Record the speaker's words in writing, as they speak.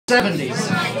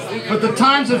70s. But the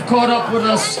times have caught up with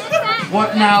us,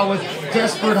 what now, with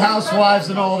Desperate Housewives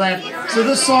and all that. So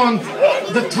this song,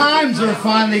 the times are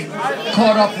finally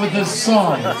caught up with this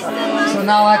song. So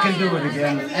now I can do it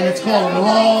again. And it's called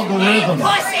Logarithm.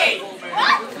 I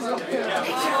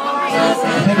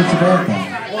think it's about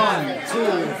that. 1,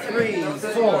 2, 3,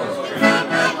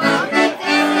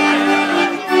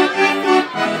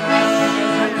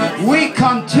 4. We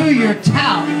come to your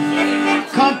town,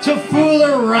 come to fool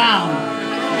around.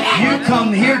 You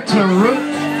come here to root,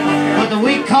 but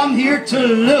we come here to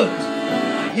loot.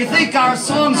 You think our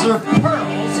songs are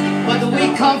pearls, but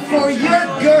we come for your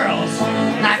girls.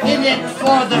 Not in it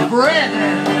for the bread.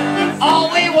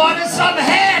 All we want is some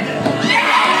head.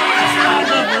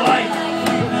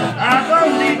 I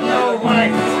don't need no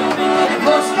wife.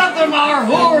 Most of them are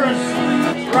whores.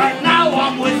 Right now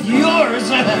I'm with yours.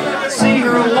 See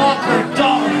her walk her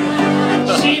dog.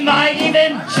 She might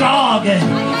even jog.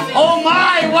 Oh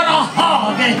my, what a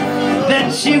hog.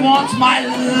 Then she wants my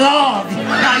log.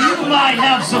 Now you might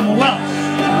have some wealth,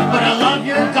 but I love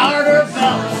your garter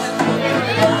belt.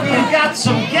 You got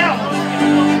some gelt.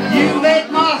 You make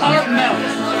my heart melt.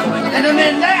 And I'm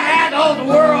in that old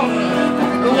world.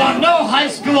 You want no high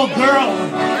school girl.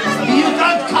 You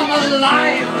don't come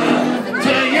alive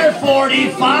till you're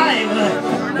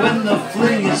 45 when the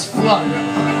fling is flung.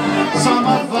 Some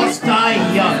of us die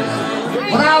young,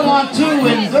 but I want to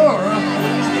endure,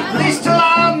 at least till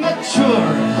I'm mature.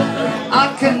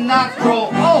 I cannot grow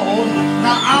old,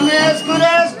 now I'm as good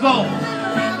as gold,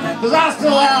 cause I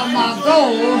still have my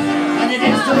goal, and it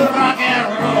is to rock and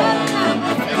roll.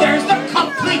 There's the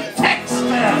complete text.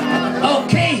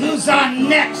 Okay, who's on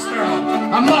next?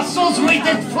 Our muscles we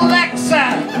did flex.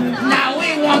 Now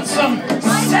we want some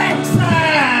sex.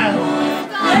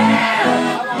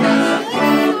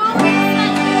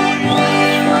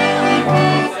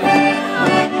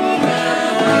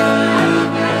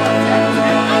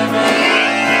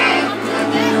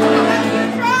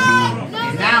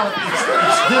 Now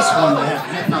it's this one.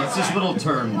 No, it's this little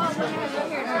turn.